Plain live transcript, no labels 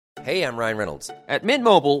Hey, I'm Ryan Reynolds. At Mint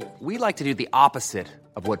Mobile, we like to do the opposite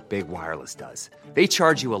of what Big Wireless does. They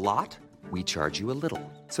charge you a lot, we charge you a little.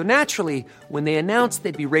 So naturally, when they announced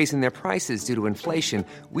they'd be raising their prices due to inflation,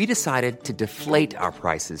 we decided to deflate our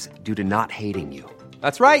prices due to not hating you.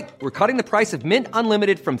 That's right. We're cutting the price of Mint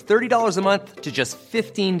Unlimited from $30 a month to just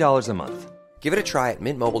 $15 a month. Give it a try at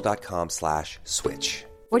mintmobile.com/switch.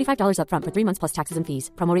 $45 up front for 3 months plus taxes and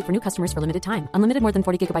fees. Promo rate for new customers for limited time. Unlimited more than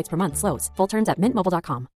 40 gigabytes per month. Slows full terms at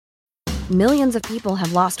mintmobile.com. Millions of people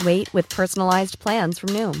have lost weight with personalized plans from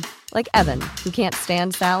Noom. Like Evan, who can't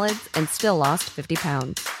stand salads and still lost 50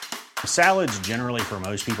 pounds. Salads generally for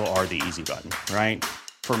most people are the easy button, right?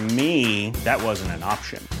 For me, that wasn't an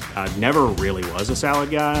option. I never really was a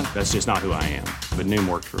salad guy. That's just not who I am. But Noom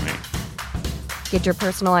worked for me. Get your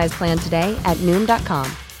personalized plan today at Noom.com.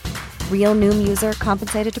 Real Noom user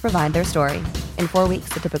compensated to provide their story. In 4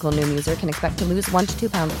 weeks, the typical Noom user can expect to lose 1 to 2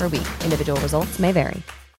 pounds per week. Individual results may vary.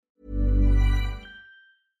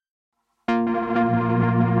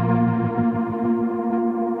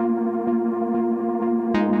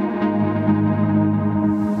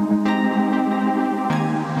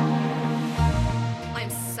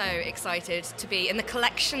 Excited to be in the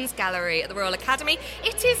Collections Gallery at the Royal Academy.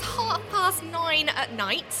 It is 9:30 at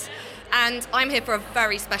night, and I'm here for a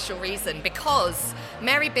very special reason, because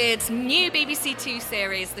Mary Beard's new BBC Two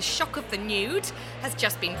series, The Shock of the Nude, has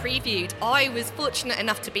just been previewed. I was fortunate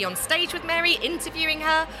enough to be on stage with Mary, interviewing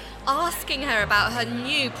her, asking her about her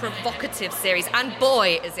new provocative series, and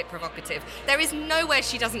boy, is it provocative. There is nowhere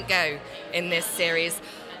she doesn't go in this series.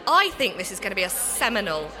 I think this is going to be a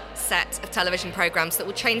seminal set of television programmes that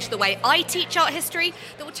will change the way I teach art history,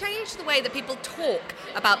 that will change the way that people talk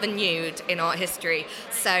about the nude in art history.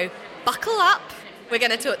 So buckle up. We're going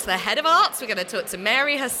to talk to the head of arts, we're going to talk to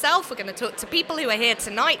Mary herself, we're going to talk to people who are here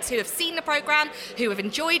tonight, who have seen the programme, who have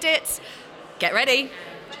enjoyed it. Get ready.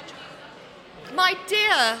 My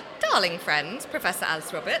dear, darling friend, Professor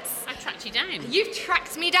Alice Roberts. I tracked you down. You've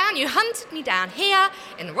tracked me down. You hunted me down here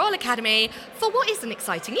in the Royal Academy for what is an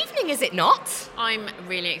exciting evening, is it not? I'm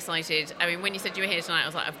really excited. I mean, when you said you were here tonight, I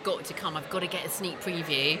was like, I've got to come. I've got to get a sneak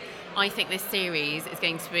preview. I think this series is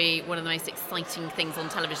going to be one of the most exciting things on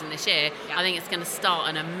television this year. Yeah. I think it's going to start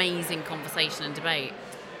an amazing conversation and debate.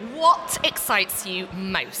 What excites you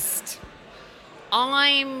most?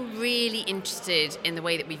 I'm really interested in the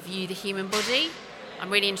way that we view the human body. I'm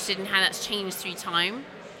really interested in how that's changed through time.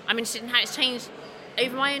 I'm interested in how it's changed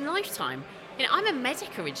over my own lifetime. You know, I'm a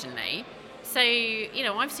medic originally, so, you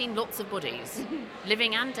know, I've seen lots of bodies,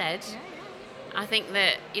 living and dead. I think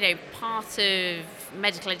that, you know, part of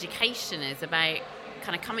medical education is about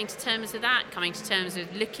kind of coming to terms with that, coming to terms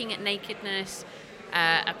with looking at nakedness,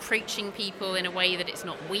 approaching people in a way that it's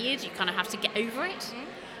not weird. You kind of have to get over it.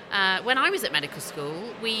 When I was at medical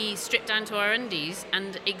school, we stripped down to our undies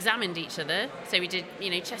and examined each other. So we did, you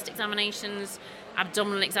know, chest examinations,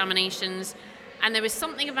 abdominal examinations, and there was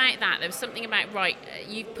something about that. There was something about, right,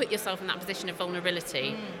 you put yourself in that position of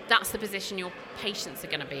vulnerability. That's the position your patients are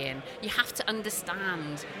going to be in. You have to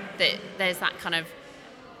understand that there's that kind of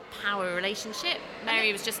power relationship.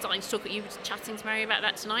 Mary was just starting to talk, you were chatting to Mary about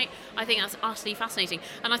that tonight. I think that's utterly fascinating.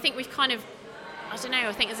 And I think we've kind of, I don't know,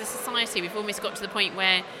 I think as a society we've almost got to the point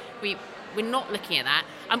where we're not looking at that.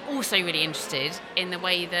 I'm also really interested in the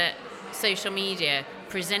way that social media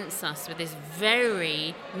presents us with this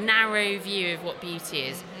very narrow view of what beauty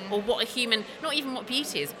is, or what a human, not even what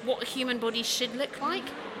beauty is, what a human body should look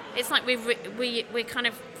like. It's like we're kind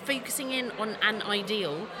of focusing in on an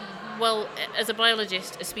ideal. Well, as a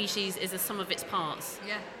biologist, a species is the sum of its parts.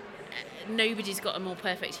 Yeah. Nobody's got a more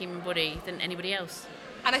perfect human body than anybody else.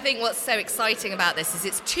 And I think what's so exciting about this is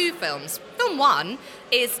it's two films. Film one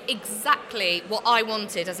is exactly what I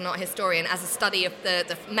wanted as an art historian, as a study of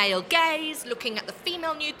the male gaze, looking at the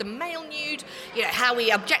female nude, the male nude, you know, how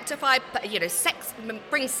we objectify, you know, sex,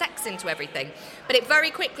 bring sex into everything. But it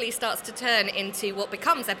very quickly starts to turn into what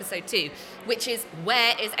becomes episode 2, which is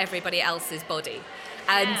where is everybody else's body?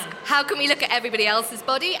 And how can we look at everybody else's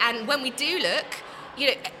body? And when we do look, you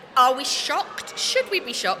know, are we shocked? Should we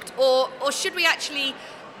be shocked? Or should we actually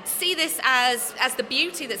see this as the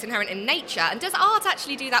beauty that's inherent in nature? And does art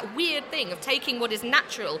actually do that weird thing of taking what is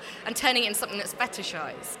natural and turning it into something that's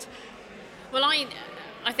fetishized? Well, I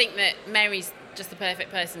think that Mary's just the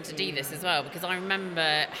perfect person to do this as well, because I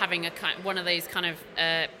remember having one of those kind of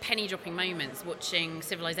penny-dropping moments watching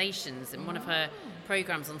Civilizations, and one of her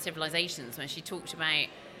programmes on civilizations, where she talked about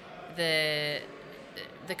the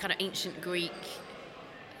kind of ancient Greek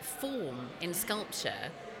form in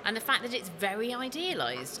sculpture And the fact that it's very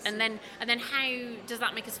idealised, and then how does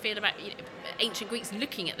that make us feel about ancient Greeks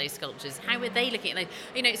looking at those sculptures? How were they looking at those?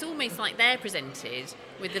 It's almost like they're presented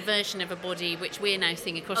with the version of a body which we're now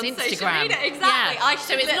seeing across On Instagram. social media, exactly. Yeah. I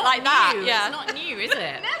so should it's look not like new. that. Yeah. It's not new, is it?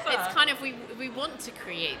 Never. It's kind of we want to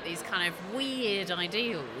create these kind of weird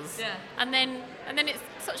ideals, and then it's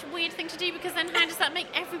such a weird thing to do, because then how does that make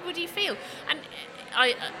everybody feel? And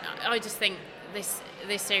I just think this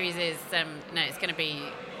series is it's going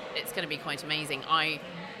to be quite amazing.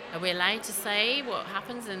 Are we allowed to say what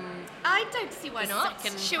happens in? I don't see why not.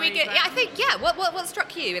 second Should we get? programme? Yeah, I think. What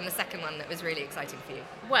struck you in the second one that was really exciting for you?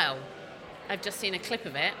 Well, I've just seen a clip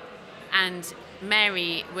of it, and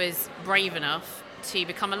Mary was brave enough to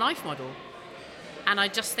become a life model. And I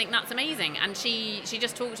just think that's amazing. And she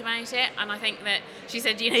just talked about it, and I think that she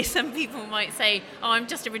said, some people might say, oh, I'm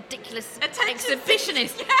just a ridiculous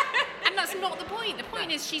exhibitionist. Yeah. And that's not the point. The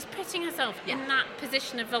point is she's putting herself in that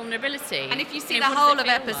position of vulnerability. And if you see what the does whole it of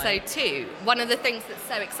feel episode like? 2, one of the things that's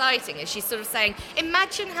so exciting is she's sort of saying,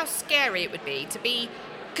 imagine how scary it would be to be...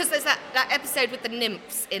 Because there's that episode with the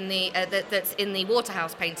nymphs in the that's in the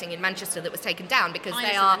Waterhouse painting in Manchester that was taken down because I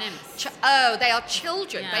they know are the nymphs. they are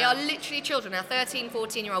children. Yeah. They are literally children. They're 13,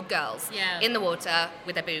 14-year-old girls in the water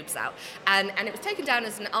with their boobs out. And it was taken down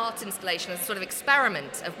as an art installation, as a sort of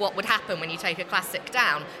experiment of what would happen when you take a classic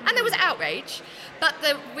down. And there was outrage. But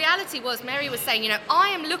the reality was, Mary was saying, I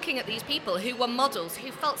am looking at these people who were models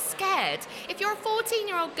who felt scared. If you're a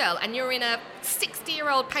 14-year-old girl and you're in a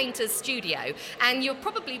 60-year-old painter's studio and you're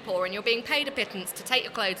probably poor and you're being paid a pittance to take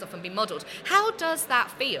your clothes off and be modelled, how does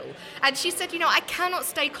that feel? And she said, I cannot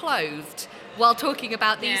stay clothed while talking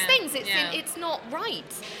about these things. It's not right.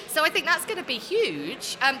 So I think that's going to be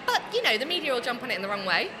huge. But, the media will jump on it in the wrong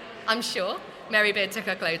way, I'm sure. Mary Beard took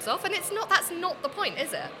her clothes off, and that's not the point,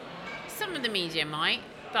 is it? Some of the media might,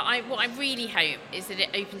 but what I really hope is that it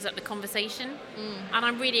opens up the conversation. And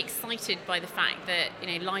I'm really excited by the fact that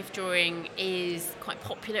life drawing is quite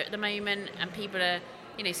popular at the moment, and people are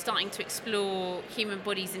starting to explore human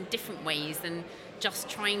bodies in different ways than just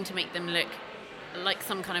trying to make them look like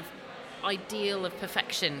some kind of ideal of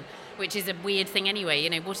perfection, which is a weird thing anyway.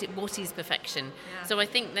 What is perfection? Yeah. So I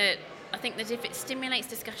think that if it stimulates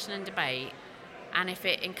discussion and debate, and if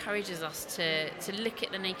it encourages us to look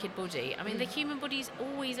at the naked body, the human body is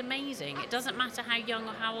always amazing. It doesn't matter how young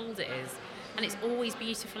or how old it is. And it's always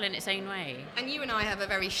beautiful in its own way. And you and I have a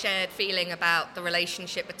very shared feeling about the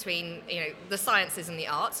relationship between, the sciences and the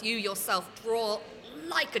arts. You yourself draw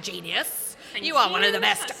like a genius. You are one of the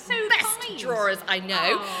best drawers I know.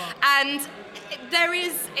 Oh. And there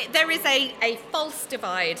is a false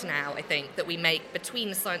divide now, I think, that we make between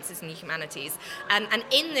the sciences and the humanities. And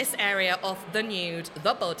in this area of the nude,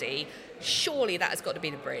 the body, surely that has got to be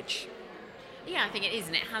the bridge. Yeah, I think it is,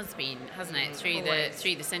 and it has been, hasn't it,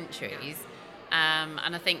 through the centuries.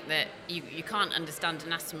 And I think that you can't understand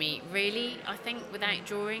anatomy, really, I think, without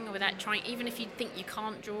drawing or without trying. Even if you think you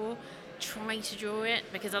can't draw, try to draw it,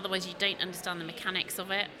 because otherwise you don't understand the mechanics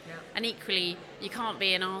of it. Yeah. And equally, you can't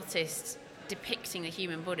be an artist depicting the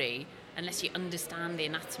human body unless you understand the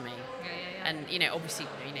anatomy. Yeah. And, obviously,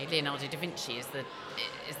 Leonardo da Vinci is the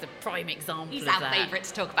prime example of that. He's our favourite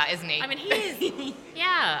to talk about, isn't he? He is.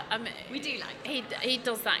 Yeah. We do like he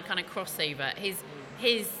does that kind of crossover.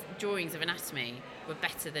 His drawings of anatomy were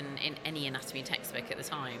better than in any anatomy textbook at the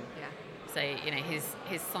time. Yeah. So,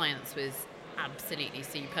 his science was absolutely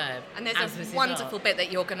superb. And there's a wonderful bit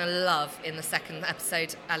that you're going to love in the second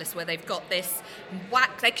episode, Alice, where they've got this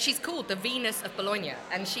wax, she's called the Venus of Bologna,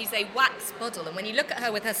 and she's a wax model, and when you look at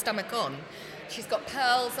her with her stomach on, she's got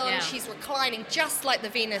pearls on, she's reclining just like the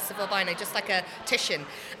Venus of Albino, just like a Titian.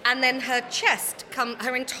 And then her chest,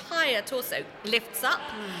 her entire torso lifts up,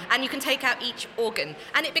 and you can take out each organ.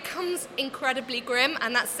 And it becomes incredibly grim,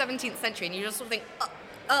 and that's 17th century, and you just sort of think,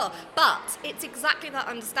 but it's exactly that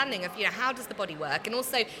understanding of, how does the body work? And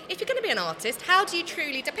also, if you're going to be an artist, how do you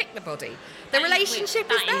truly depict the body? The relationship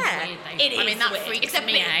is there. It is that weird. freaks It's a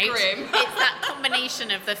me bit out. grim. It's that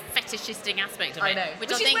combination of the fetishistic aspect of it. I know. Which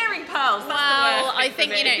But I she's think, wearing pearls. That's well, the worst I thing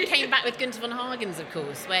think, for me. it came back with Gunther von Hagens, of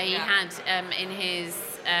course, where he had, in his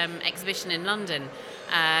exhibition in London,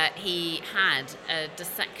 he had a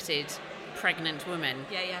dissected pregnant woman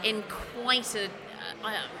in quite a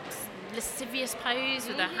lascivious pose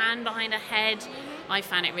with her hand behind her head I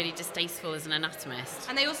found it really distasteful as an anatomist.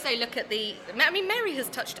 And they also look at Mary has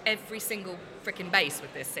touched every single freaking base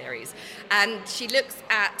with this series. And she looks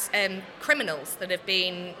at criminals that have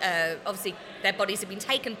been, obviously, their bodies have been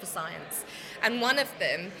taken for science. And one of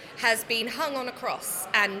them has been hung on a cross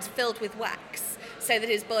and filled with wax, so that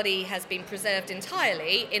his body has been preserved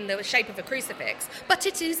entirely in the shape of a crucifix. But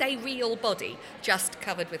it is a real body, just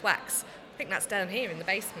covered with wax. I think that's down here in the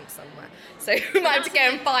basement somewhere. So we might have to go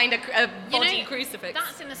and find a body crucifix.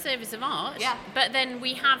 That's in the service of art. Yeah. But then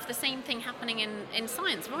we have the same thing happening in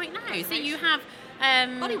science right now. So you have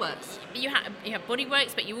Bodyworks. You have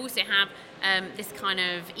Bodyworks, but you also have this kind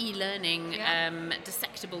of e-learning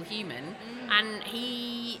dissectable human, and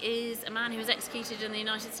he is a man who was executed in the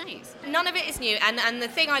United States. None of it is new, and the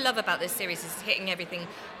thing I love about this series is hitting everything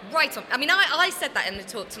right on. I mean, I said that in the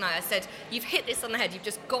talk tonight. I said, you've hit this on the head, you've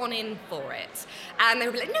just gone in for it. And they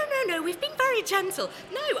were like, no, we've been very gentle.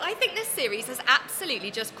 No, I think this series has absolutely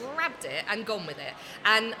just grabbed it and gone with it.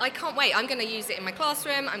 And I can't wait. I'm going to use it in my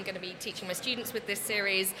classroom. I'm going to be teaching my students with this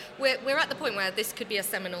series. We're at the point where this could be a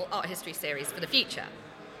seminal art history series for the future.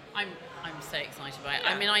 I'm so excited about it.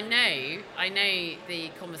 Yeah. I mean, I know the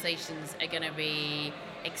conversations are going to be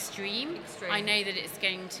extreme. I know that it's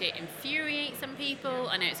going to infuriate some people.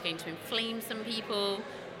 I know it's going to inflame some people.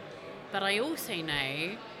 But I also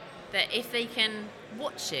know that if they can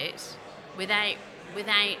watch it without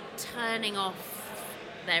turning off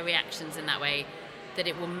their reactions in that way, that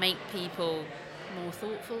it will make people more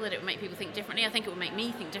thoughtful, that it will make people think differently. I think it will make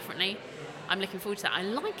me think differently. I'm looking forward to that. I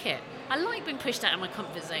like it. I like being pushed out of my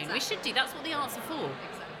comfort zone. Exactly. We should do. That's what the arts are for.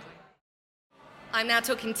 Exactly. I'm now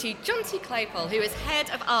talking to Jonty Claypole, who is Head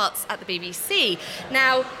of Arts at the BBC.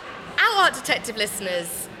 Now, our Art Detective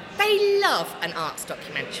listeners, they love an arts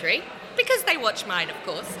documentary, because they watch mine, of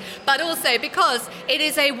course, but also because it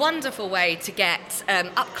is a wonderful way to get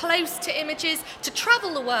up close to images, to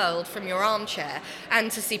travel the world from your armchair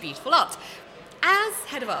and to see beautiful art. As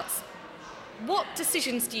Head of Arts, what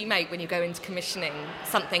decisions do you make when you go into commissioning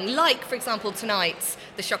something like, for example, tonight's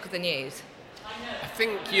The Shock of the Nude? I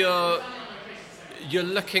think you're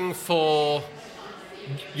looking for...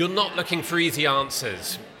 You're not looking for easy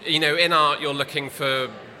answers. You know, in art, you're looking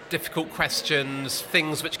for difficult questions,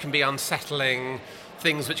 things which can be unsettling,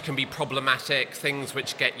 things which can be problematic, things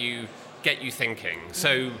which get you thinking.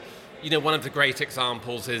 So, you know, one of the great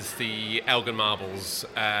examples is the Elgin Marbles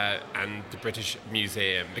and the British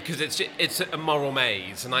Museum, because it's a moral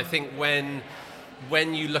maze. And I think when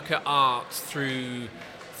you look at art through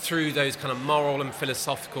those kind of moral and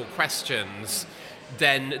philosophical questions,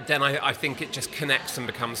 then I think it just connects and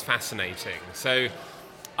becomes fascinating. So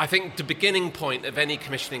I think the beginning point of any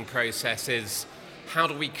commissioning process is how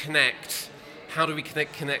do we connect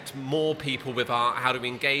more people with art, how do we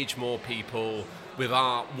engage more people with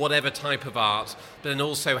art, whatever type of art, but then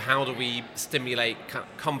also how do we stimulate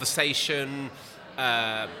conversation,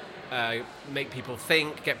 make people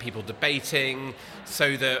think, get people debating,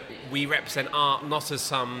 so that we represent art not as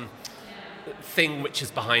some thing which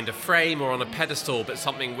is behind a frame or on a pedestal, but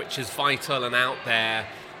something which is vital and out there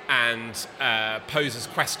and poses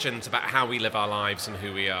questions about how we live our lives and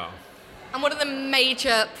who we are. And what are the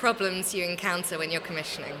major problems you encounter when you're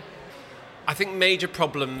commissioning? I think major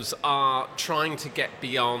problems are trying to get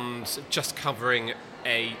beyond just covering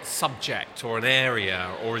a subject or an area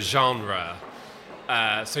or a genre.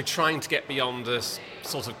 So trying to get beyond this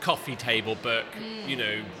sort of coffee table book, you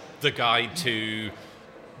know, the guide to ...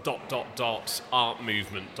 art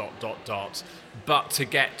movement ... but to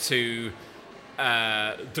get to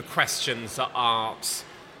the questions that art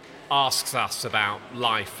asks us about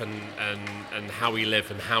life and how we live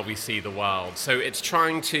and how we see the world. So it's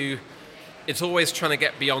always trying to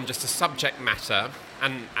get beyond just a subject matter,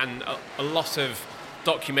 and a lot of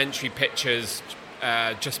documentary pictures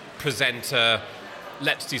just present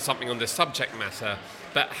let's do something on this subject matter,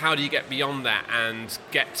 but how do you get beyond that and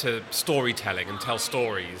get to storytelling and tell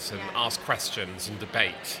stories and ask questions and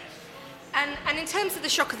debate? And in terms of The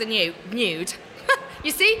Shock of the Nude,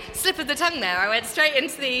 you see, slip of the tongue there. I went straight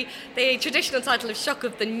into the traditional title of Shock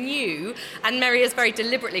of the New, and Mary has very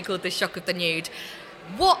deliberately called this Shock of the Nude.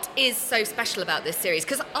 What is so special about this series?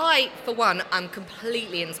 Because I, for one, am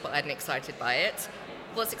completely inspired and excited by it.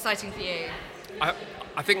 What's exciting for you?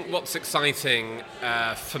 I think what's exciting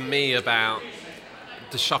for me about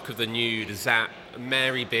The Shock of the Nude is that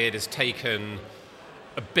Mary Beard has taken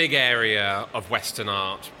a big area of Western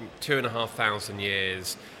art, 2,500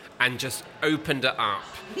 years, and just opened it up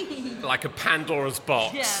like a Pandora's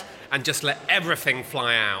box, and just let everything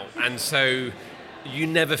fly out. And so you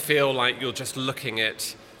never feel like you're just looking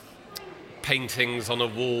at paintings on a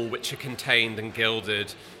wall which are contained and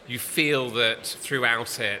gilded, you feel that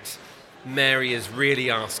throughout it, Mary is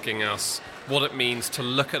really asking us what it means to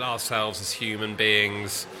look at ourselves as human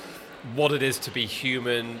beings, what it is to be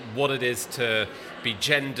human, what it is to be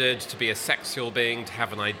gendered, to be a sexual being, to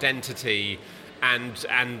have an identity, and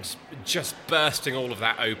just bursting all of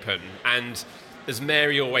that open. And as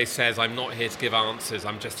Mary always says, I'm not here to give answers,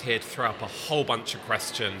 I'm just here to throw up a whole bunch of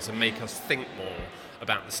questions and make us think more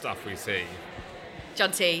about the stuff we see.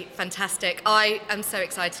 John T, fantastic. I am so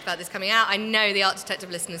excited about this coming out. I know the Art Detective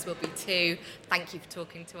listeners will be too. Thank you for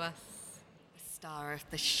talking to us. The star of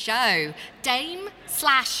the show,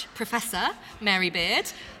 Dame/Professor Mary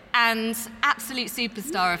Beard, and absolute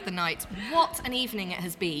superstar of the night. What an evening it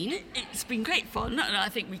has been. It's been great fun, and I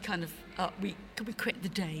think we kind of we quit the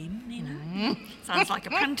Dame, you know. Sounds like a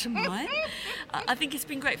pantomime. I think it's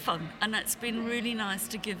been great fun, and it's been really nice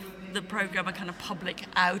to give the programme a kind of public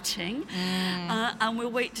outing, and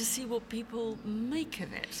we'll wait to see what people make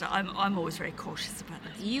of it. So I'm always very cautious about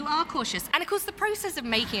this. You are cautious. And of course, the process of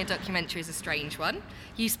making a documentary is a strange one.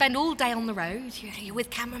 You spend all day on the road, you're with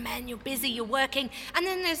cameramen, you're busy, you're working, and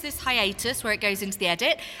then there's this hiatus where it goes into the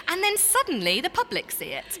edit, and then suddenly the public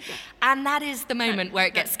see it. And that is the moment where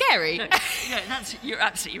it gets scary. You're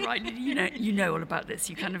absolutely right. You know all about this.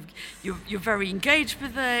 You're very engaged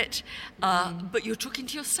with it, but you're talking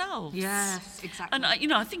to yourselves. Yes, exactly.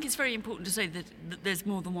 And I think it's very important to say that there's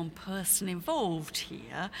more than one person involved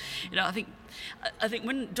here. I think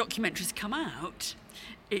when documentaries come out,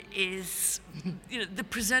 it is the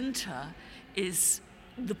presenter is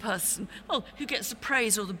the person, who gets the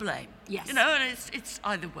praise or the blame. Yes. And it's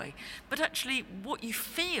either way. But actually, what you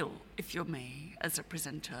feel, if you're me as a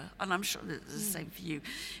presenter, and I'm sure that it's the same for you,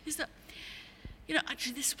 is that,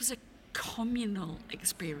 actually this was a communal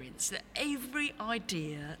experience. That every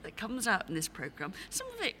idea that comes out in this programme, some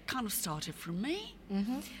of it kind of started from me,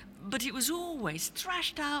 but it was always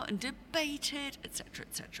thrashed out and debated, etc.,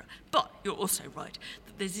 etc. But you're also right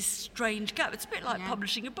that there's this strange gap. It's a bit like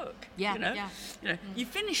publishing a book. You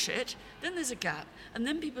finish it, then there's a gap, and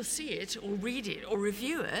then people see it or read it or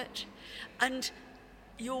review it, and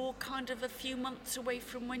you're kind of a few months away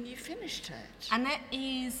from when you finished it. And there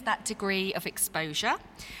is that degree of exposure.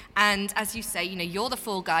 And as you say, you're the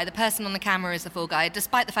fall guy, the person on the camera is the fall guy,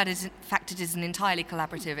 despite the fact it is an entirely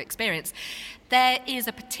collaborative experience. There is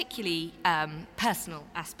a particularly personal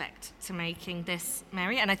aspect to making this,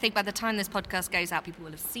 Mary. And I think by the time this podcast goes out, people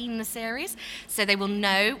will have seen the series, so they will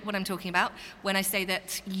know what I'm talking about when I say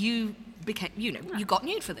that you became, you got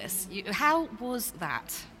nude for this. How was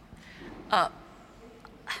that?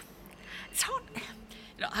 It's hard.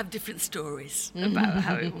 I have different stories about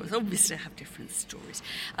how it was. Obviously, I have different stories.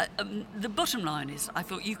 The bottom line is, I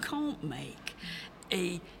thought you can't make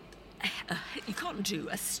you can't do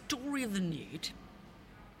a story of the nude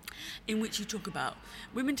in which you talk about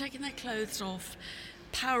women taking their clothes off,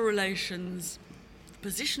 power relations,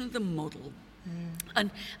 position of the model,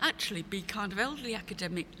 and actually be kind of elderly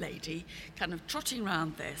academic lady, kind of trotting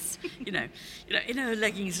around this, in her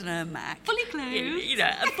leggings and her Mac, fully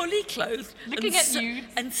clothed, fully clothed, looking at nudes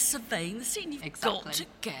and surveying the scene. You've got to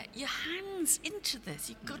get your hands into this.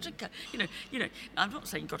 You've got to go. I'm not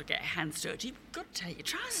saying you've got to get your hands dirty. You've got to take your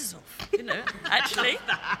trousers off. Actually,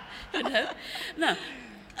 No,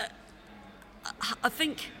 I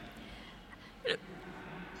think,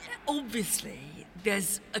 obviously,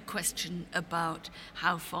 there's a question about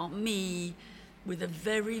how far me, with a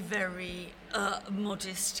very, very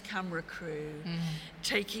modest camera crew,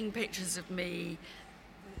 taking pictures of me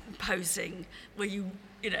posing, where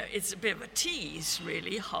it's a bit of a tease,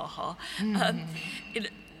 really, ha-ha.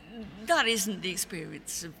 That isn't the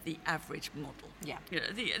experience of the average model. Yeah.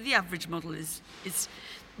 The average model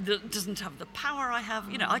doesn't have the power I have.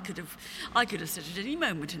 I could have said at any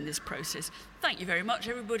moment in this process, thank you very much,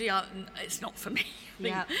 everybody. It's not for me.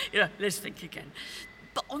 Let's think again.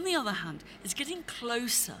 But on the other hand, it's getting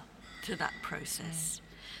closer to that process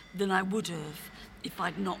than I would have if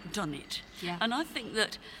I'd not done it. Yeah. And I think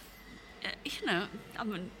that,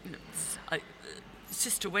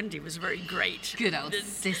 Sister Wendy was very great. Good old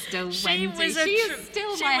Sister Wendy. She is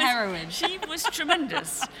still my heroine. She was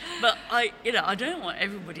tremendous. But I don't want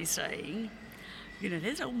everybody saying,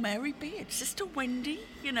 there's old Mary Beard, Sister Wendy,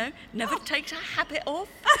 never takes her habit off,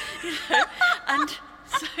 and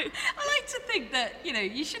so I like to think that,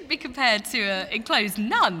 you shouldn't be compared to an enclosed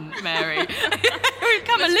nun, Mary. We've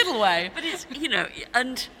come a little way. But it's,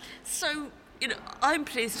 and so, I'm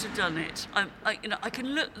pleased to have done it. I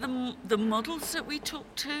can look at the models that we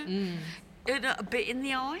talked to. a bit in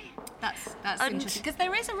the eye. That's interesting, because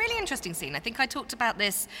there is a really interesting scene. I think I talked about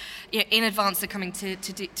this in advance of coming to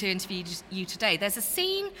interview you today. There's a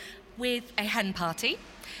scene with a hen party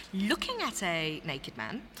looking at a naked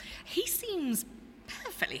man. He seems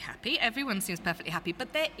perfectly happy. Everyone seems perfectly happy.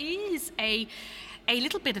 But there is a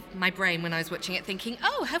little bit of my brain when I was watching it thinking,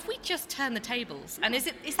 oh, have we just turned the tables? And is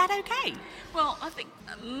that okay? Well, I think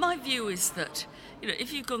my view is that,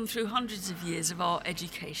 if you've gone through hundreds of years of our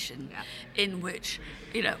education in which,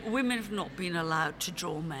 women have not been allowed to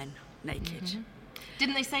draw men naked. Mm-hmm.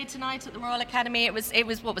 Didn't they say tonight at the Royal Academy it was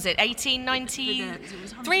what was it,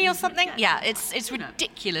 1893 or something? Yeah, it's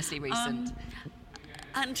ridiculously recent.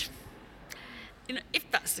 And if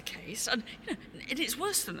that's the case, and it's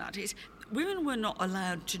worse than that, women were not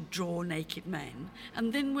allowed to draw naked men,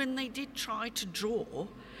 and then when they did try to draw,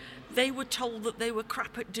 they were told that they were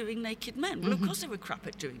crap at doing naked men. Well, of course they were crap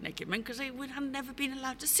at doing naked men, because they had never been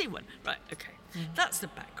allowed to see one. Right, okay. That's the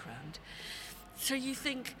background. So you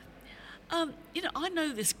think, I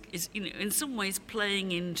know this is, in some ways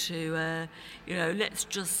playing into, let's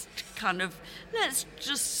just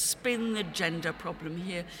spin the gender problem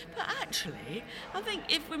here. But actually, I think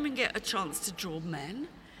if women get a chance to draw men,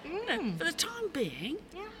 for the time being,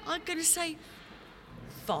 I'm going to say,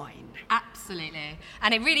 fine. Absolutely.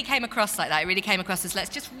 And it really came across like that. It really came across as, let's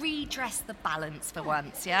just redress the balance for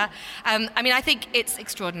once, yeah? I think it's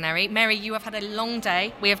extraordinary. Mary, you have had a long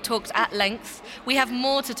day. We have talked at length. We have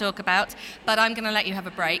more to talk about, but I'm going to let you have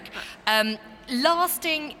a break.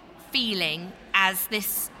 Lasting feeling as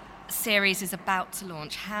this series is about to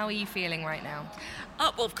launch. How are you feeling right now?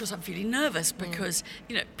 Well, of course, I'm feeling nervous because,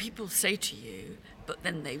 people say to you, but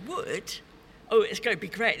then they would, oh, it's going to be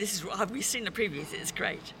great. Have we seen the previews? It's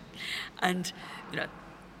great. And,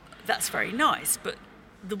 that's very nice, but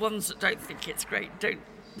the ones that don't think it's great don't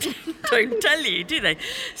tell you, do they?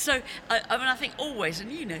 So, I think always,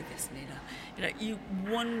 and you know this, Nina, you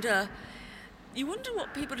wonder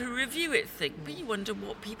what people who review it think, but you wonder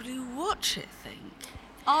what people who watch it think.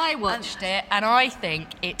 I watched it, and I think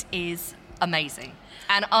it is amazing.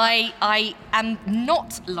 And I am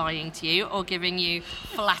not lying to you or giving you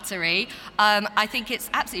flattery. I think it's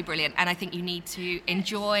absolutely brilliant, and I think you need to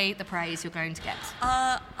enjoy the praise you're going to get.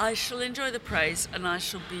 I shall enjoy the praise, and I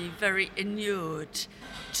shall be very inured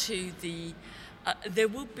to the... there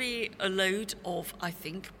will be a load of, I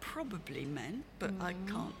think, probably men, but I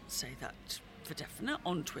can't say that for definite,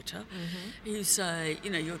 on Twitter, who say,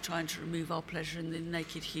 you're trying to remove our pleasure in the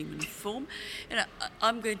naked human form.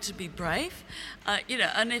 I'm going to be brave,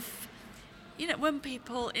 and if, when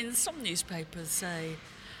people in some newspapers say,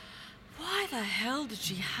 why the hell did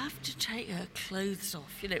she have to take her clothes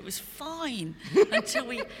off? It was fine until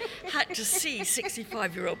we had to see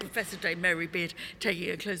 65-year-old Professor Dame Mary Beard taking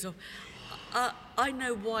her clothes off. I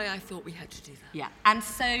know why I thought we had to do that. Yeah, and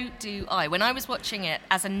so do I. When I was watching it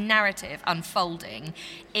as a narrative unfolding,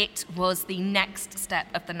 it was the next step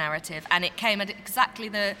of the narrative, and it came at exactly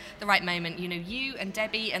the right moment. You and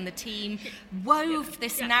Debbie and the team wove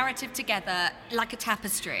this narrative together like a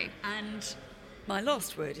tapestry. And my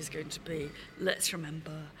last word is going to be, let's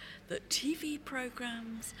remember that TV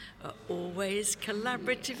programmes are always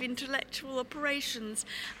collaborative intellectual operations,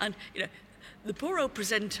 and, the poor old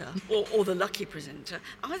presenter, or the lucky presenter,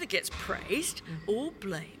 either gets praised or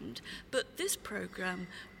blamed, but this programme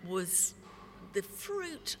was the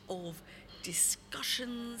fruit of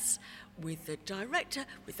discussions with the director,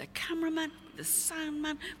 with the cameraman, with the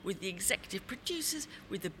soundman, with the executive producers,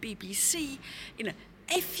 with the BBC.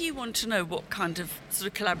 If you want to know what kind of sort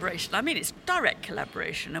of collaboration, it's direct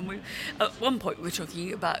collaboration. And at one point we were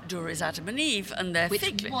talking about Dora's Adam and Eve and their which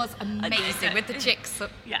fig leaves. Was amazing with the chicks.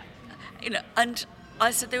 Yeah. And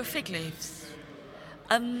I said they were fig leaves.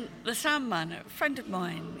 And the soundman, a friend of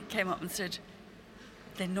mine, came up and said,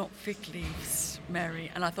 they're not fig leaves,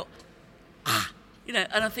 Mary. And I thought,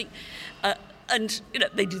 and I think,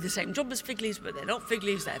 they do the same job as fig leaves, but they're not fig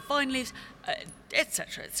leaves, they're vine leaves,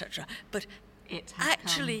 etc., etc. But it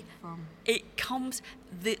comes,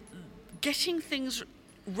 getting things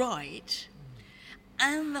right,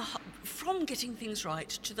 and from getting things right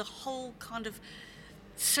to the whole kind of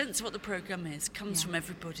sense of what the programme is comes from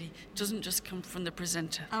everybody, doesn't just come from the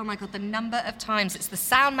presenter. Oh my God, the number of times it's the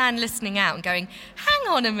sound man listening out and going, hang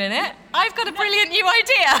on a minute, I've got a brilliant new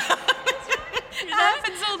idea. It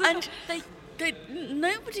happens all the time. And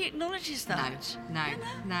nobody acknowledges that.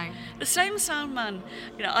 No. The same sound man,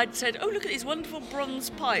 I'd said, oh, look at these wonderful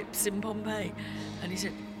bronze pipes in Pompeii. And he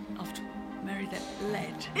said, after Mary, they're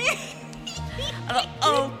lead. I thought,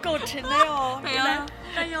 oh, God, Tim, they are. They are.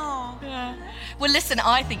 They are. Yeah. Well, listen,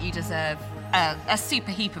 I think you deserve a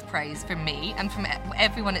super heap of praise from me and from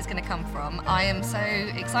everyone it's going to come from. I am so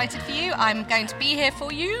excited for you. I'm going to be here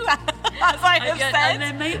for you, as I have said. And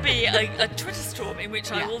there may be a Twitter storm in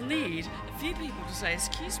which I will need a few people to say,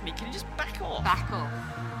 excuse me, can you just back off? Back off.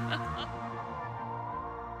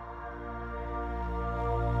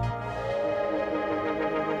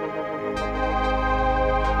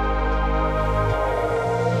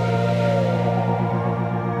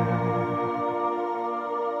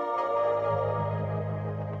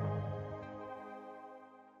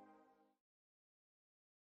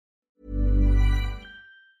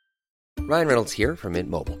 Ryan Reynolds here from Mint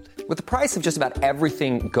Mobile. With the price of just about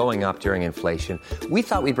everything going up during inflation, we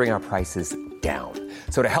thought we'd bring our prices down.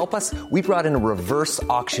 So to help us, we brought in a reverse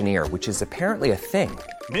auctioneer, which is apparently a thing.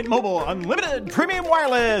 Mint Mobile Unlimited Premium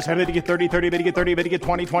Wireless. How to get 30, 30, bit to get 30, bit to get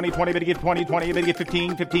 20, 20, 20, bit to get 20, 20, bit to get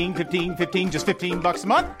 15, 15, 15, 15, just $15 a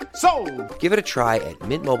month? Sold! Give it a try at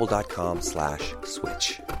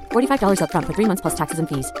mintmobile.com/switch. $45 up front for 3 months plus taxes and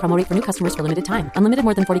fees. Promo rate for new customers for limited time. Unlimited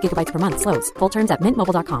more than 40 gigabytes per month. Slows full terms at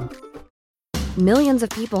mintmobile.com. Millions of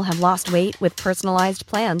people have lost weight with personalized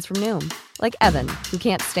plans from Noom. Like Evan, who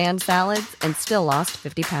can't stand salads and still lost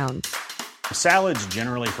 50 pounds. Salads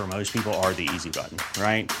generally for most people are the easy button,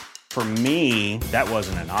 right? For me, that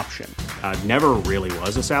wasn't an option. I never really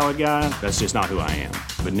was a salad guy. That's just not who I am.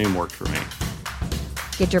 But Noom worked for me.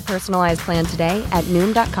 Get your personalized plan today at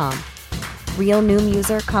Noom.com. Real Noom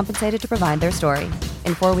user compensated to provide their story.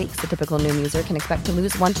 In 4 weeks, the typical Noom user can expect to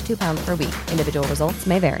lose 1 to 2 pounds per week. Individual results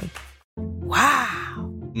may vary. Wow.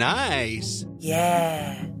 Nice.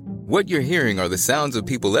 Yeah. What you're hearing are the sounds of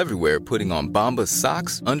people everywhere putting on Bombas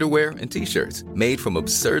socks, underwear, and T-shirts made from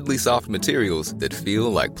absurdly soft materials that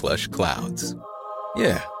feel like plush clouds.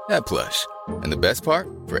 Yeah, that plush. And the best part?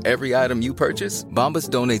 For every item you purchase, Bombas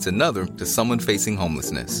donates another to someone facing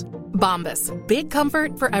homelessness. Bombas. Big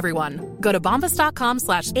comfort for everyone. Go to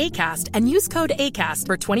bombas.com/ACAST and use code ACAST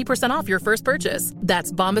for 20% off your first purchase.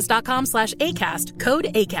 That's bombas.com/ACAST. Code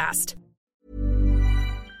ACAST.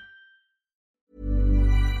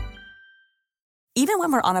 Even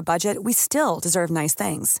when we're on a budget, we still deserve nice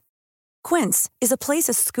things. Quince is a place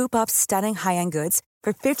to scoop up stunning high-end goods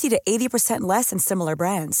for 50 to 80% less than similar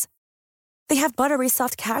brands. They have buttery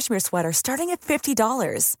soft cashmere sweaters starting at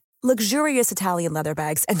 $50, luxurious Italian leather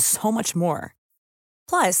bags, and so much more.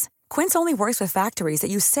 Plus, Quince only works with factories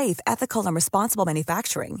that use safe, ethical, and responsible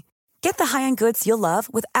manufacturing. Get the high-end goods you'll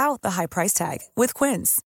love without the high price tag with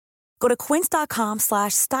Quince. Go to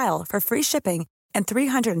quince.com/style for free shipping and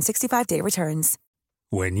 365-day returns.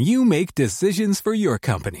 When you make decisions for your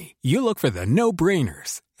company, you look for the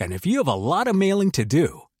no-brainers. And if you have a lot of mailing to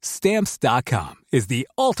do, Stamps.com is the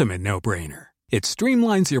ultimate no-brainer. It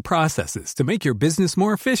streamlines your processes to make your business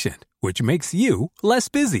more efficient, which makes you less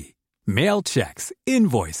busy. Mail checks,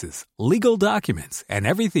 invoices, legal documents, and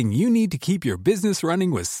everything you need to keep your business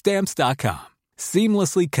running with Stamps.com.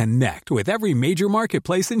 Seamlessly connect with every major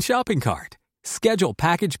marketplace and shopping cart. Schedule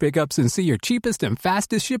package pickups and see your cheapest and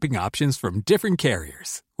fastest shipping options from different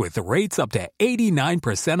carriers, with rates up to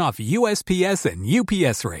 89% off USPS and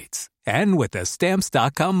UPS rates. And with the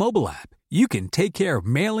Stamps.com mobile app, you can take care of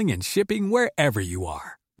mailing and shipping wherever you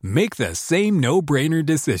are. Make the same no-brainer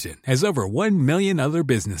decision as over 1 million other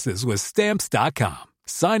businesses with Stamps.com.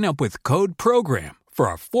 Sign up with code PROGRAM for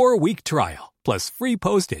a 4-week trial, plus free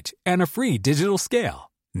postage and a free digital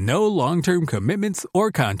scale. No long-term commitments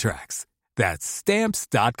or contracts. That's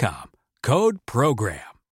Stamps.com. Code PROGRAM.